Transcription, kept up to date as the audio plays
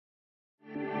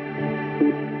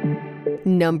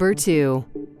Number 2.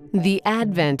 The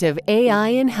advent of AI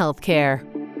in healthcare.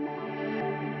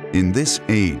 In this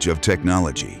age of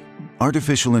technology,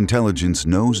 artificial intelligence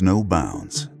knows no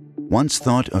bounds. Once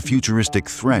thought a futuristic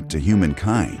threat to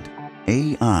humankind,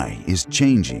 AI is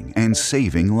changing and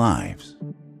saving lives.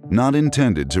 Not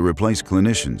intended to replace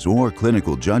clinicians or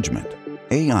clinical judgment,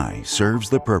 AI serves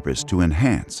the purpose to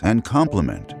enhance and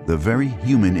complement the very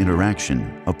human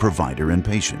interaction of provider and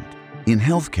patient. In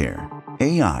healthcare,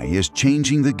 AI is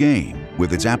changing the game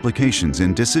with its applications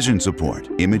in decision support,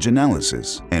 image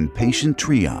analysis, and patient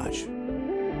triage.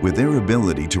 With their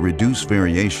ability to reduce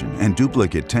variation and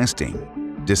duplicate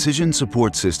testing, decision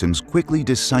support systems quickly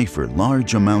decipher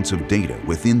large amounts of data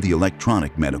within the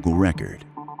electronic medical record.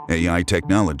 AI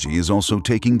technology is also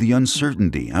taking the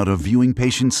uncertainty out of viewing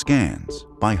patient scans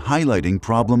by highlighting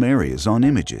problem areas on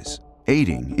images,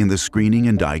 aiding in the screening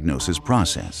and diagnosis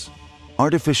process.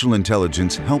 Artificial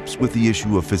intelligence helps with the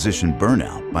issue of physician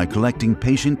burnout by collecting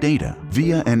patient data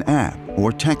via an app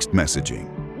or text messaging.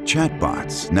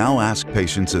 Chatbots now ask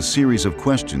patients a series of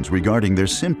questions regarding their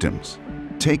symptoms,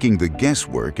 taking the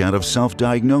guesswork out of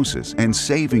self-diagnosis and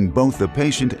saving both the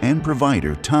patient and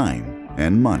provider time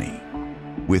and money.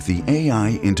 With the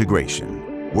AI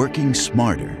integration, working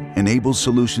smarter enables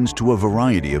solutions to a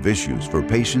variety of issues for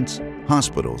patients,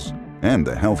 hospitals, and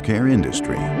the healthcare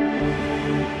industry.